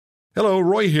Hello,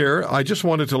 Roy here. I just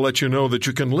wanted to let you know that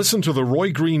you can listen to The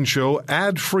Roy Green Show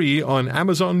ad-free on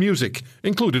Amazon Music,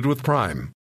 included with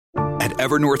Prime. At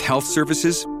Evernorth Health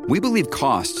Services, we believe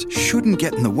costs shouldn't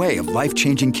get in the way of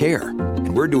life-changing care,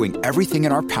 and we're doing everything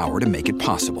in our power to make it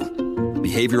possible.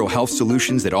 Behavioral health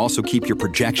solutions that also keep your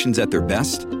projections at their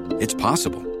best? It's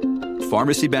possible.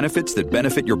 Pharmacy benefits that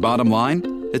benefit your bottom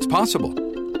line? It's possible.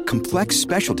 Complex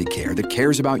specialty care that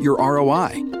cares about your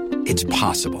ROI? It's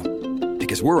possible.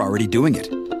 Because we're already doing it,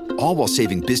 all while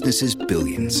saving businesses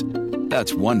billions.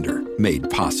 That's Wonder made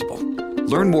possible.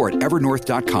 Learn more at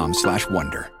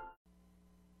evernorth.com/wonder.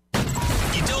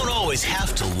 You don't always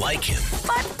have to like him,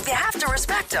 but you have to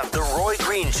respect him. The Roy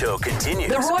Green Show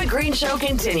continues. The Roy Green Show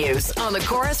continues on the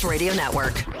Chorus Radio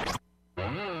Network.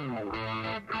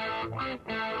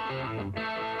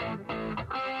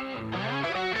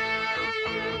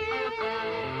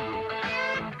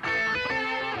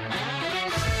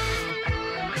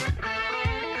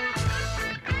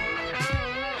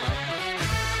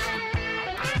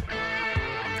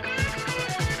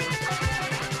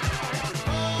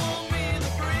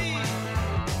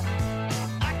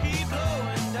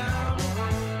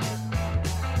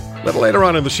 A little later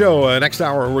on in the show, next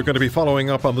hour, we're going to be following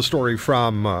up on the story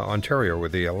from Ontario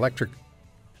with the electricity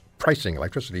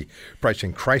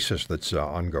pricing crisis that's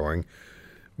ongoing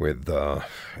with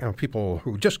people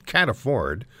who just can't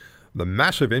afford the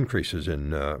massive increases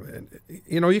in,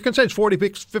 you can say it's 40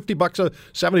 bucks, 50 bucks,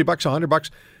 70 bucks, 100 bucks.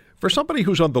 For somebody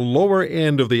who's on the lower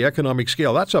end of the economic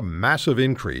scale, that's a massive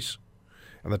increase.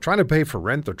 And they're trying to pay for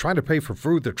rent, they're trying to pay for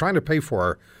food, they're trying to pay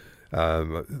for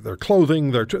their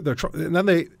clothing, and then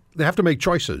they have to make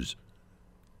choices.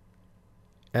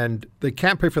 And they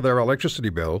can't pay for their electricity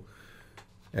bill,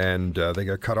 and they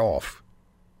get cut off.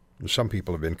 And some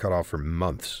people have been cut off for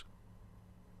months.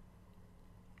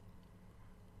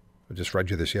 I just read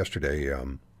you this yesterday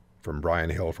from Brian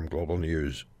Hill from Global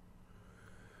News,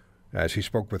 as he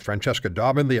spoke with Francesca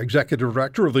Dobbin, the executive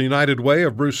director of the United Way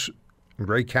of Bruce and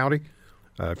Grey County.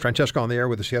 Francesca on the air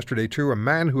with us yesterday, too. A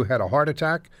man who had a heart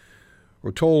attack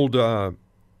who told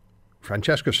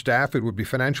Francesca's staff it would be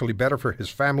financially better for his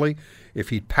family if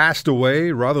he'd passed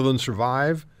away rather than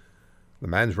survive. The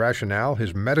man's rationale: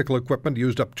 his medical equipment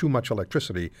used up too much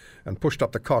electricity and pushed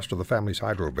up the cost of the family's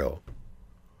hydro bill.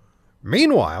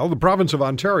 Meanwhile, the province of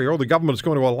Ontario, the government is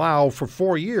going to allow for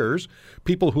 4 years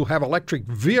people who have electric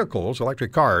vehicles,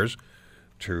 electric cars,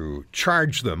 to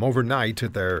charge them overnight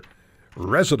at their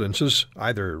residences,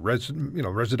 either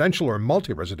residential or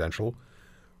multi-residential,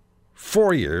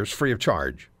 4 years free of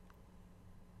charge.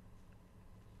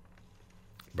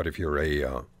 But if you're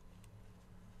a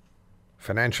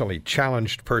financially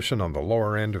challenged person on the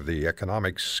lower end of the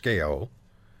economic scale,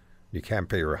 you can't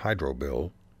pay your hydro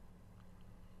bill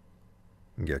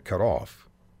and get cut off.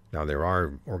 Now, there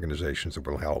are organizations that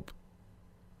will help,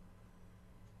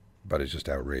 but it's just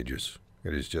outrageous.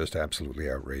 It is just absolutely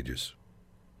outrageous.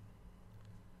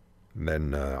 And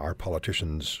then our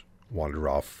politicians wander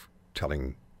off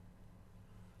telling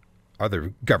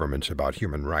other governments about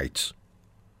human rights.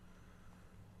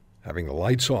 Having the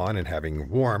lights on and having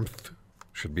warmth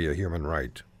should be a human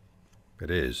right. It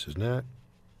is, isn't it?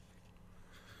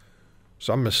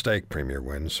 Some mistake, Premier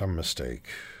Wynne, some mistake.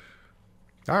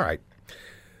 All right.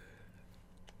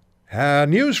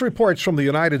 News reports from the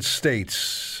United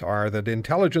States are that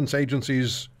intelligence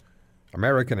agencies,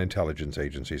 American intelligence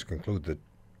agencies, conclude that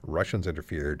Russians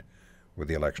interfered with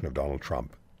the election of Donald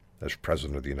Trump as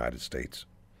President of the United States.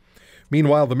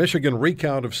 Meanwhile, the Michigan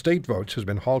recount of state votes has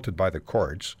been halted by the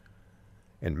courts,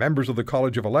 and members of the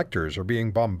College of Electors are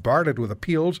being bombarded with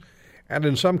appeals and,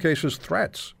 in some cases,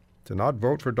 threats to not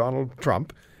vote for Donald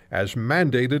Trump as they're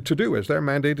mandated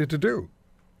to do.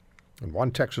 And one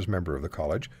Texas member of the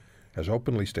college has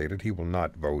openly stated he will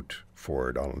not vote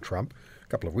for Donald Trump. A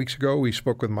couple of weeks ago, we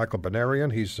spoke with Michael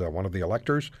Benarian. He's one of the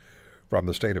electors from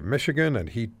the state of Michigan, and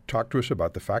he talked to us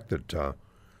about the fact that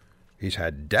he's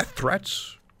had death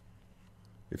threats.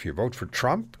 If you vote for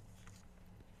Trump,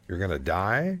 you're going to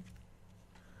die.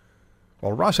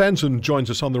 Well, Ross Ensign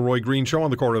joins us on the Roy Green Show on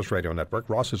the Chorus Radio Network.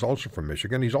 Ross is also from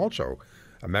Michigan. He's also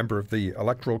a member of the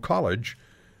Electoral College.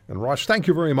 And Ross, thank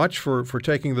you very much for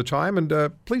taking the time. And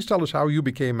please tell us how you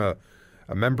became a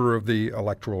member of the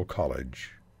Electoral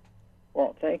College.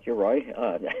 Well, thank you, Roy.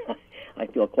 I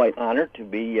feel quite honored to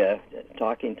be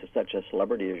talking to such a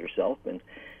celebrity as yourself. And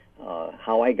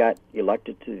how I got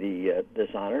elected to this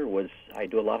honor was I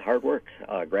do a lot of hard work,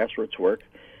 grassroots work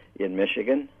in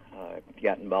Michigan.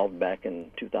 Got involved back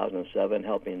in 2007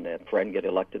 helping a friend get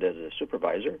elected as a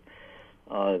supervisor,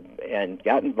 and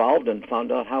got involved and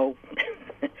found out how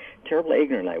terribly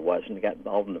ignorant I was and got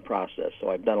involved in the process. So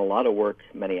I've done a lot of work,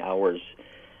 many hours,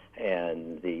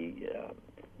 and the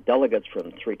delegates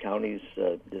from 3 counties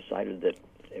decided that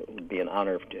it would be an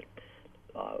honor to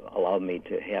allow me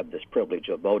to have this privilege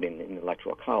of voting in the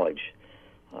Electoral College.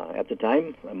 At the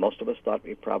time, most of us thought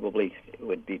it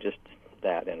would be just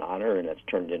that, an honor, and it's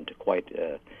turned into quite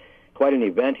an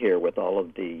event here with all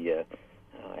of the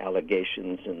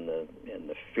allegations and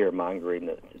the fear mongering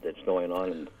that's going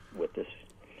on with this.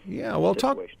 Yeah, well,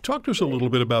 talk to us a little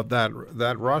bit about that,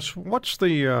 Russ. What's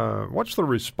the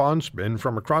response been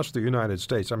from across the United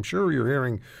States? I'm sure you're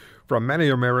hearing from many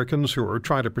Americans who are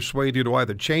trying to persuade you to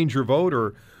either change your vote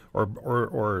or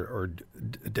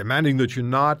demanding that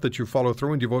you follow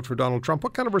through and you vote for Donald Trump.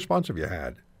 What kind of response have you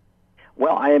had?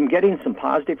 Well, I am getting some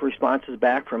positive responses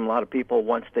back from a lot of people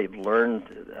once they've learned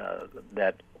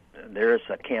that there is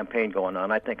a campaign going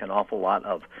on. I think an awful lot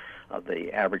of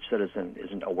the average citizen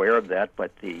isn't aware of that,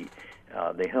 but the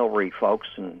Hillary folks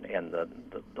and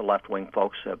the left-wing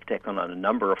folks have taken on a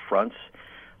number of fronts.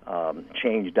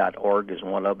 Change.org is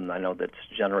one of them. I know that's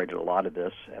generated a lot of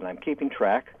this, and I'm keeping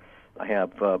track. I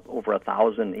have over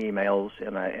 1,000 emails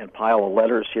and a pile of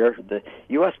letters here. The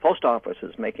U.S. Post Office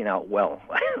is making out well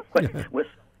with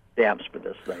stamps for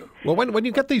this thing. Well, when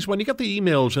you get the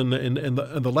emails and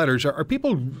the letters, are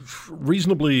people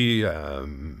reasonably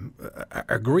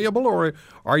agreeable, or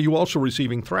are you also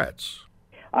receiving threats?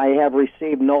 I have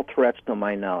received no threats to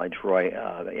my knowledge, Roy.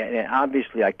 And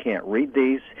obviously, I can't read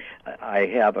these. I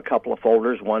have a couple of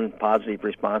folders, one positive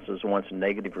responses, one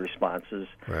negative responses.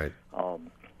 Right.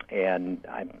 And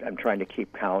I'm trying to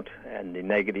keep count, and the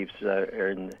negatives are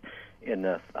in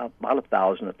about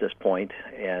 1,000 at this point,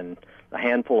 and a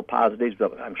handful of positives,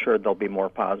 but I'm sure there'll be more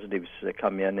positives that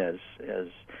come in as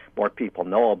more people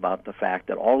know about the fact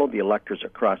that all of the electors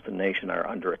across the nation are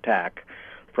under attack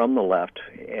from the left,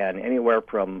 and anywhere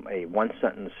from a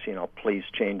one-sentence, please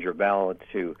change your ballot,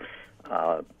 to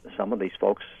some of these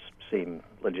folks seem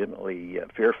legitimately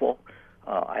fearful.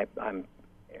 I'm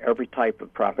every type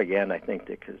of propaganda I think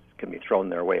that can be thrown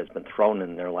their way has been thrown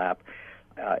in their lap.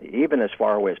 Even as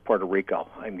far away as Puerto Rico,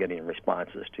 I'm getting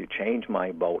responses to change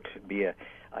my vote, be an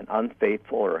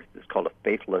unfaithful, or it's called a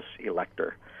faithless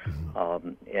elector.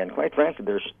 And quite frankly,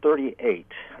 there's 38.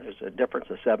 There's a difference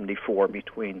of 74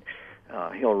 between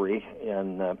Hillary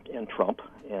and Trump.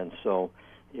 And so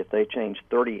if they change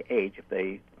 38, if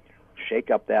they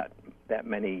shake up that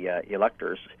many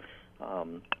electors,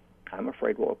 I'm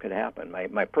afraid what could happen.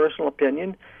 My personal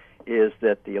opinion is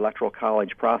that the Electoral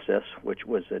College process, which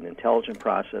was an intelligent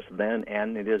process then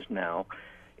and it is now,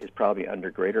 is probably under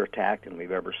greater attack than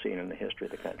we've ever seen in the history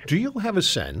of the country. Do you have a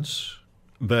sense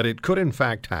that it could in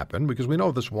fact happen? Because we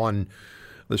know this one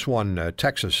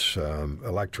Texas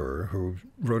elector who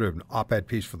wrote an op-ed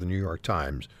piece for the New York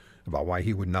Times about why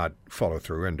he would not follow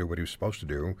through and do what he was supposed to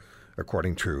do,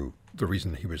 according to the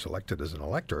reason he was elected as an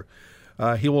elector.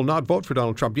 He will not vote for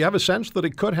Donald Trump. Do you have a sense that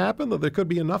it could happen, that there could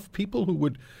be enough people who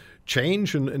would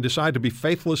change and decide to be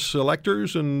faithless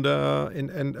electors and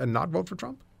not vote for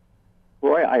Trump?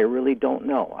 Roy, I really don't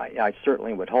know. I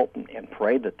certainly would hope and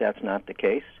pray that that's not the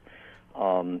case.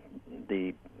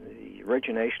 The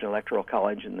origination of Electoral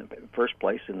College in the first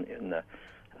place,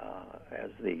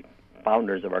 as the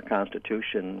founders of our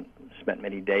Constitution spent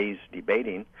many days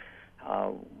debating,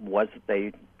 was that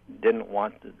they didn't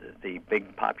want the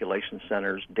big population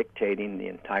centers dictating the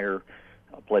entire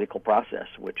political process,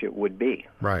 which it would be.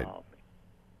 Right.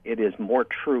 It is more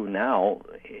true now,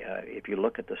 if you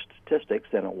look at the statistics,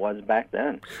 than it was back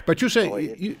then. But you say So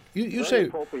you say,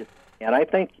 and I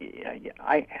think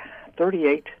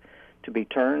 38 to be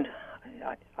turned.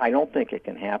 I don't think it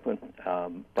can happen.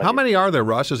 But how many are there,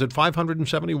 Russ? Is it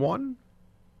 571?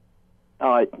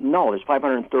 No, there's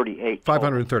 538.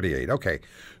 538. Okay,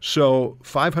 so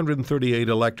 538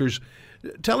 electors.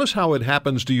 Tell us how it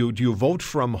happens. Do you vote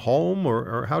from home,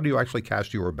 or how do you actually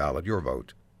cast your ballot, your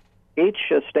vote? Each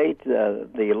state,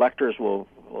 the electors will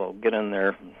get in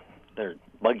their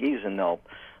buggies and they'll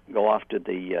go off to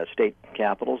the state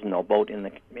capitals and they'll vote in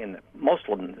the most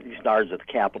of them starts at the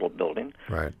Capitol building.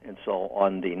 Right. And so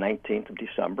on the 19th of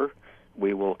December,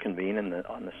 we will convene on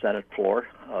the Senate floor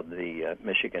of the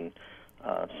Michigan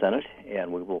Senate,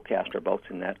 and we will cast our votes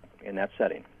in that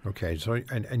setting. Okay. So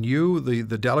and you,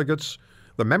 the delegates,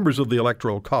 the members of the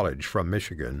Electoral College from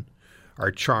Michigan,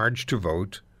 are charged to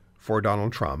vote for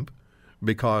Donald Trump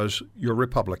because you're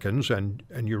Republicans and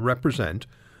you represent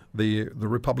the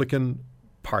Republican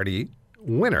Party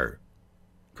winner,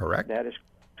 correct? That is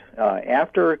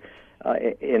after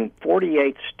in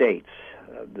 48 states,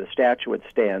 the statute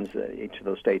stands. Each of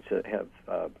those states have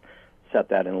set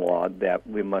that in law that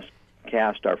we must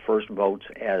cast our first votes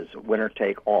as winner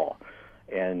take all.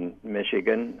 And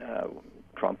Michigan,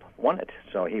 Trump won it.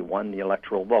 So he won the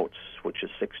electoral votes, which is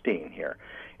 16 here.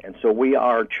 And so we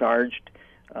are charged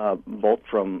both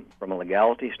from a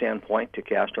legality standpoint to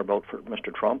cast our vote for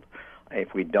Mr. Trump.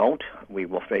 If we don't, we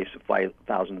will face a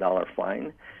 $5,000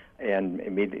 fine and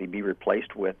immediately be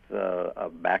replaced with a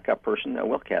backup person that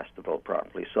will cast the vote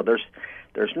properly. So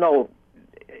there's no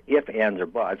if, ands, or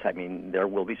buts. I mean, there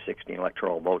will be 16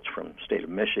 electoral votes from the state of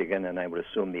Michigan, and I would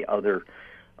assume the other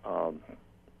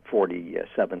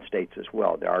 47 states as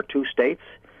well. There are 2 states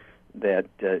that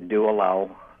do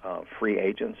allow free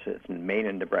agents. It's Maine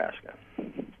and Nebraska.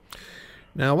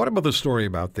 Now, what about the story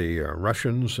about the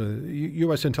Russians?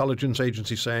 U.S. intelligence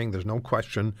agency saying there's no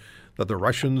question that the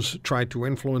Russians tried to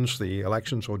influence the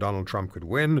election so Donald Trump could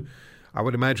win. I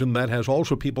would imagine that has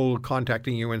also people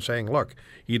contacting you and saying, look,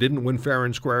 he didn't win fair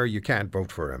and square, you can't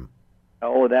vote for him.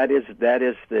 Oh, that is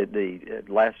the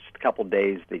last couple of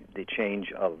days, the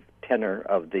change of tenor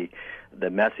of the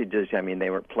messages. I mean, they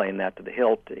were playing that to the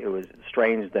hilt. It was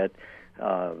strange that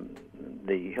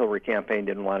the Hillary campaign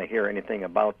didn't want to hear anything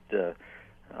about the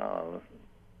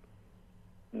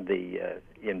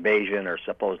invasion or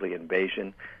supposedly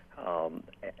invasion.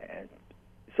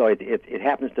 So it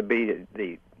happens to be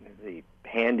the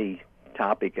handy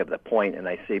topic of the point, and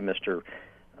I see Mr.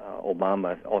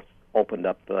 Obama opened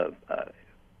up a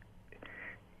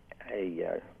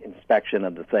inspection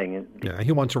of the thing. Yeah,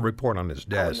 he wants a report on his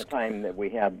desk. At the time that we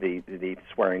have the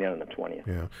swearing in on the 20th.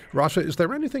 Yeah. Rasha, is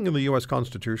there anything in the U.S.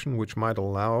 Constitution which might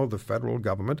allow the federal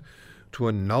government to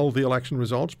annul the election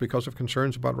results because of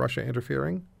concerns about Russia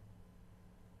interfering?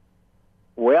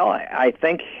 Well, I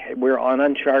think we're on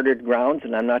uncharted grounds,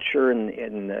 and I'm not sure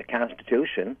in the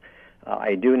Constitution.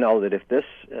 I do know that if this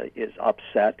is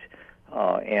upset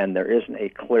and there isn't a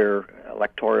clear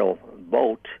electoral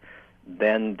vote,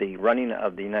 then the running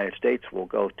of the United States will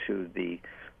go to the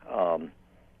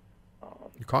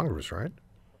Congress, right?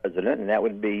 President, and that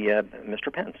would be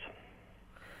Mr. Pence.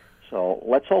 So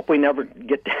let's hope we never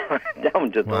get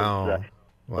down to those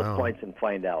points and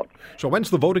find out. So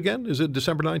when's the vote again? Is it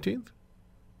December 19th?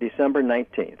 December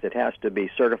 19th. It has to be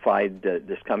certified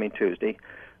this coming Tuesday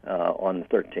on the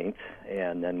 13th,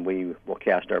 and then we will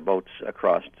cast our votes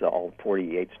across all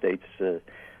 48 states, 50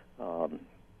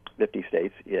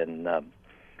 states in the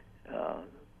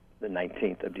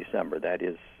 19th of December. That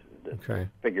is the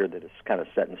figure that is kind of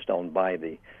set in stone by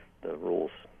the rules.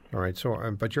 All right.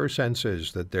 So, but your sense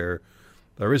is that there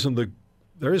isn't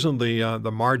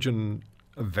the margin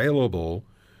available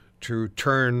to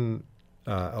turn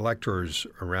electors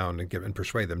around and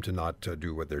persuade them to not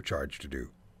do what they're charged to do.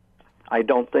 I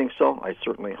don't think so. I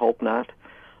certainly hope not.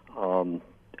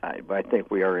 I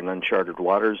think we are in uncharted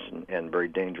waters and very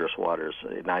dangerous waters.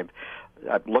 And I've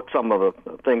looked some of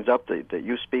the things up that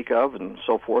you speak of and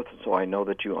so forth, so I know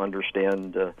that you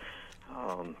understand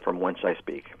from whence I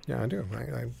speak. Yeah, I do.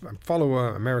 I follow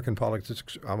American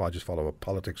politics. I just follow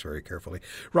politics very carefully.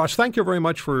 Ross, thank you very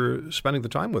much for spending the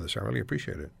time with us. I really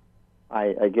appreciate it.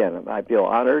 I feel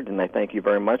honored, and I thank you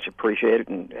very much. Appreciate it,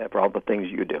 and for all the things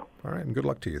you do. All right, and good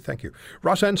luck to you. Thank you.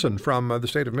 Ross Ensign from the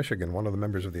state of Michigan, one of the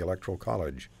members of the Electoral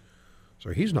College.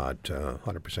 So he's not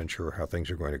 100% sure how things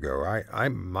are going to go.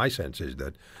 My sense is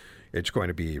that it's going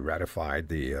to be ratified.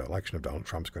 The election of Donald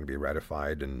Trump's going to be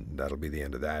ratified, and that'll be the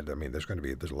end of that. I mean, there's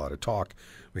a lot of talk.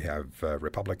 We have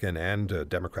Republican and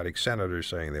Democratic senators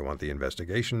saying they want the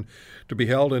investigation to be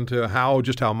held into how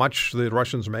much the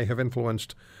Russians may have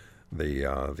influenced the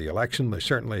election.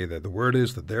 Certainly, the word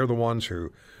is that they're the ones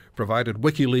who provided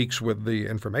WikiLeaks with the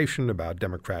information about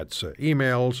Democrats'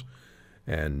 emails,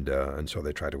 and so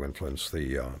they try to influence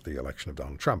the election of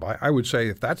Donald Trump. I would say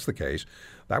if that's the case,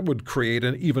 that would create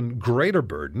an even greater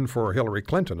burden for Hillary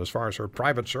Clinton as far as her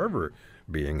private server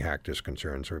being hacked is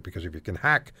concerned. So, because if you can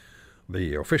hack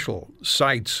the official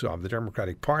sites of the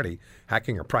Democratic Party,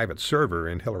 hacking a private server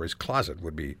in Hillary's closet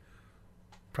would be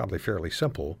probably fairly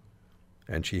simple.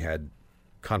 And she had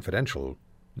confidential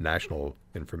national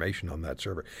information on that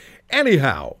server.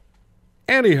 Anyhow,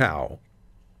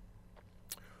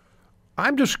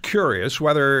 I'm just curious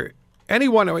whether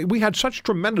we had such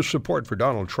tremendous support for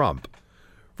Donald Trump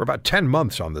for about 10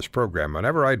 months on this program.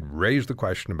 Whenever I'd raise the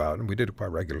question about, and we did it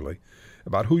quite regularly,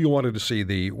 about who you wanted to see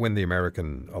win the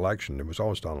American election, it was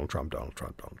always Donald Trump, Donald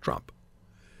Trump, Donald Trump.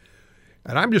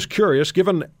 And I'm just curious,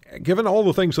 given all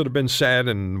the things that have been said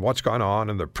and what's gone on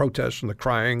and the protests and the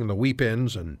crying and the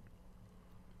weep-ins and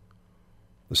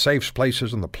the safe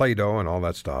places and the Play-Doh and all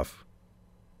that stuff,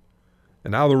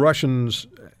 and now the Russians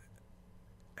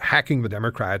hacking the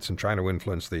Democrats and trying to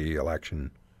influence the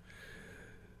election,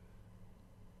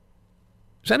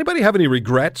 does anybody have any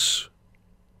regrets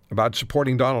about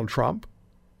supporting Donald Trump?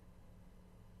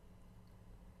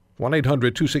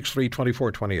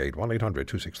 1-800-263-2428.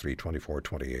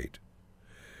 1-800-263-2428.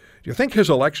 Do you think his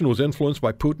election was influenced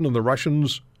by Putin and the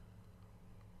Russians?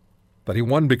 That he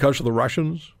won because of the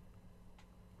Russians?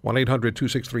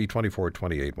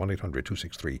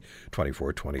 1-800-263-2428.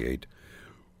 1-800-263-2428.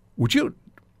 Would you...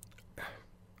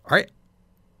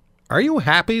 Are you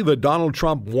happy that Donald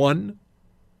Trump won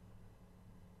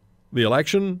the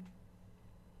election?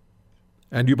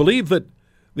 And you believe that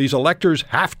these electors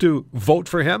have to vote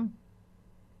for him?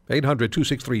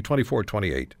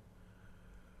 800-263-2428.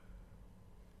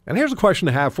 And here's a question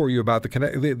I have for you about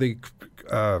the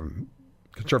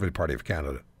Conservative Party of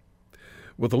Canada.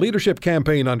 With the leadership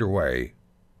campaign underway,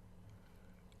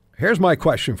 here's my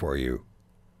question for you.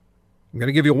 I'm going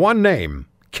to give you one name,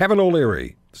 Kevin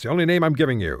O'Leary. It's the only name I'm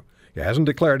giving you. He hasn't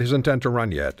declared his intent to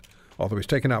run yet, although he's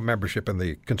taken out membership in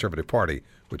the Conservative Party,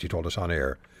 which he told us on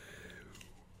air.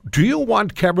 Do you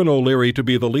want Kevin O'Leary to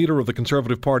be the leader of the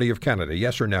Conservative Party of Canada,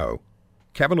 yes or no?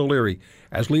 Kevin O'Leary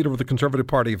as leader of the Conservative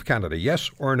Party of Canada,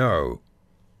 yes or no?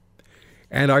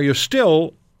 And are you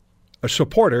still a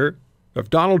supporter of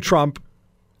Donald Trump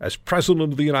as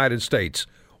President of the United States?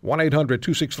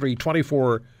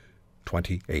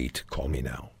 1-800-263-2428. Call me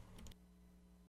now.